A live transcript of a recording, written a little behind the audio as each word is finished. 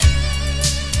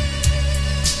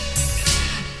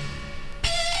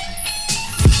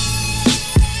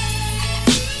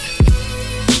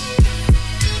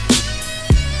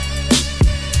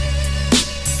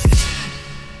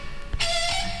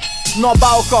No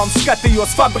balkona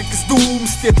skatījos fabrikas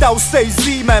dūmus, tie tavu seju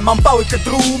zīmē, man palika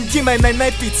drūmi. Ģimenei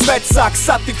netic, vecāks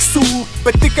satiks sūri,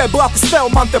 bet tikai blakus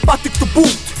tev man te patiktu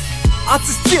būt.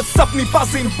 Acis ciet, sapnī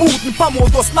pazinu būtni,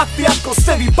 pamodos naktī atkal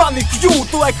sevi paniku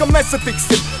jūtu. Laikam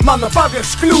nesatiksim, mana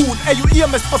pavirš kļūda, eju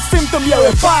iemest pa 100, jau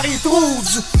ir pārīt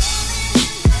lūdzu.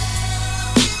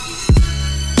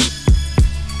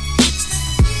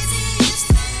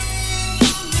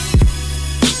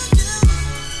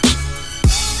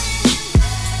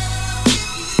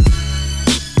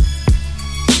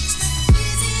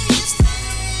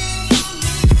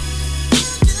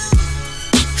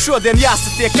 Šodien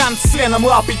jāsatiek antis vienam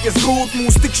lāpīgas grūt.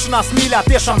 Mūsu tikšanās mīļā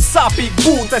tiešām sāpīgi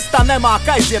būt. Es tā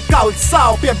nemāku aiziet kā līdz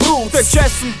savu pie brūt. Taču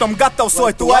esmu tam gatavs,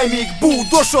 lai tu laimīgi būt.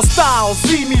 Došos tālu,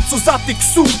 zīmīts uz attiku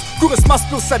sūt, kuras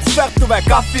mazpilsētas virtuvē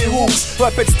kafiju lūkš,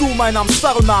 lai pēc tūmainām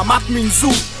sarunām atmiņu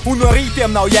zūd. Un no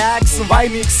rītiem nav jēgas un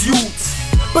vainīgs jūtas.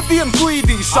 Pa dienu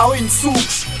klīdīju šauliņu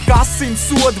sūkšu, kā asins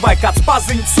soda vai kāds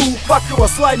paziņu cūk.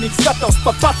 Vakaros laimīgs gatavs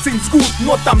pat pacins gūt.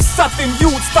 No tam satin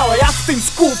jūtas tā, lai astins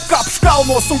kūp. Kāpšu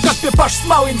kalnos un kad pie pašas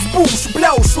maliņas būšu.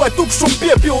 Bļaušu, lai tukšumu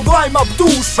piepildu laimi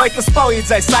apdūšu. Vai tas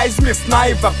palīdzēs aizmirst,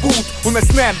 naivi var būt. Un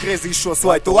es neatgriezīšos,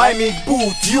 lai tu laimīgi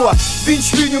būt. Jo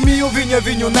viņš viņu mīl, viņa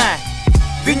viņu nē.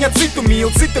 Viņa citu mīl,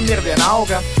 citam ir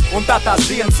vienalga. Un tā tās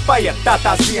dienas paiet, tā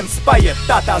tās dienas paiet,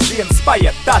 tā tās dienas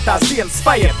paiet, tā tās dienas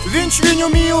paiet. Viņš viņu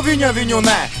mīl, viņa viņu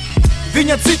nē.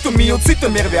 Viņa citu mīl,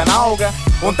 citam ir vienalga.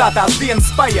 Un tā tās dienas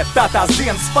paiet, tā tās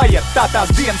dienas paiet, tā tās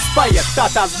dienas paiet, tā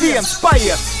tās dienas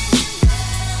paiet.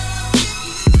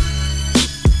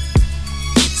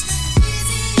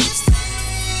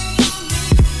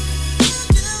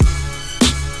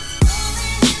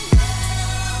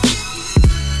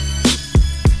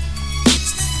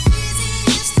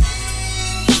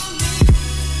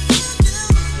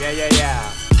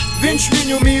 Viņš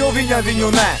viņu mīl, viņa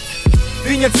viņu nē.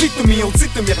 Viņa citu mīl,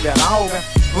 citam ir vienalga.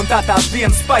 Un tā tās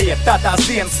dienas paiet, tā tās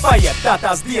dienas paiet, tā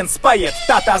tās dienas paiet,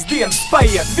 tā tās dienas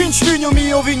paiet. Viņš viņu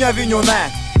mīl, viņa viņu nē.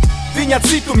 Viņa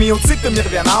citu mīl, citam ir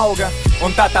vienalga.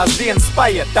 Un tā tās dienas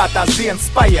paiet, tā tās dienas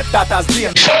paiet, tā tās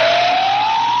dienas.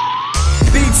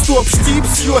 Bīts top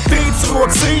šķīps, jo trīts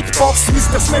rokas rīt poks.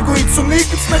 Misters neglīts un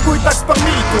nīkats neglītāks par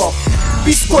mītlof.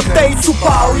 Viss, ko teicu,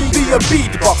 Pauli, bija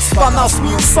beatbox. Banāls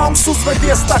mīl songs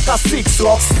uzvedies tā kā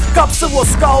sīksloks.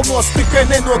 Kapselos kalnos tikai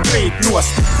nenogrīt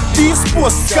nost. Vīrs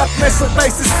posts skat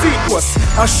nesataisis sīkos.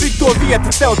 Ar šito vietu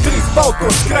tev 3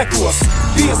 baltos kreklos.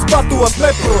 Vīrs badot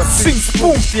neprot 100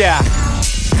 punkti, jā.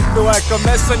 Tu laikam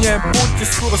nesaņēmi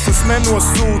puķis, kuras es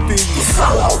nenosūtīju. Tu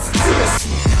salauzi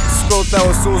dziesmu.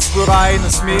 Skutevs uzgur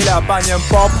ainas, mīļā paņem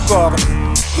popcornu.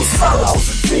 Tu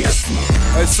salauzi dziesmu.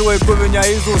 Es liku viņai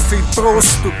izlasīt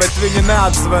prustu, bet viņa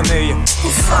neatzvanīja.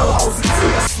 Tu salauzi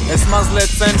dziesmu. Es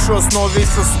mazliet cenšos no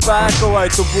visa spēka, lai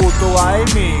tu būtu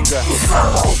laimīga. Tu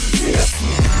salauzi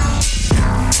dziesmu.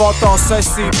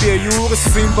 Fotosesija pie jūras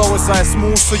simbolizēs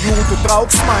mūsu jūtu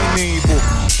trauksmainību.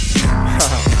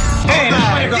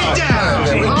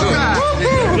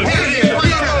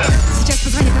 Сейчас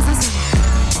позвонит Асасова.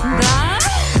 Да?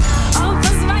 Он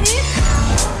позвонит?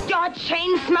 Your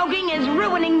chain smoking is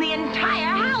ruining the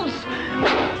entire house.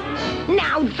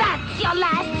 Now that's your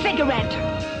last cigarette.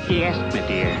 Yes, my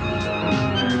dear.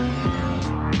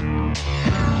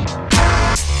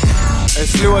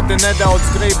 Es ļoti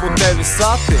nedaudz gribu tevi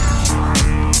satikt.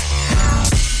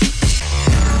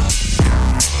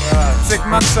 Cik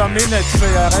maksā minēt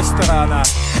šajā restorānā?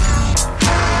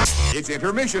 It's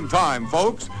intermission time,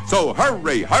 folks, so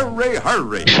hurry, hurry,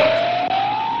 hurry!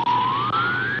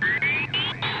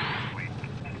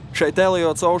 Šeit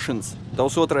Eliots Oceans,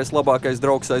 tavs otrais labākais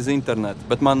draugs aiz internetu,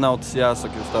 bet man nav tas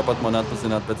jāsaka, jūs tāpat man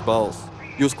atpazināt pēc balss.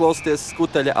 Jūs klausieties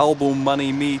Skuteļa albumu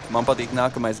Money Meet, man patīk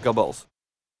nākamais gabals.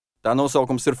 Tā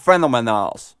nosaukums ir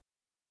fenomenāls.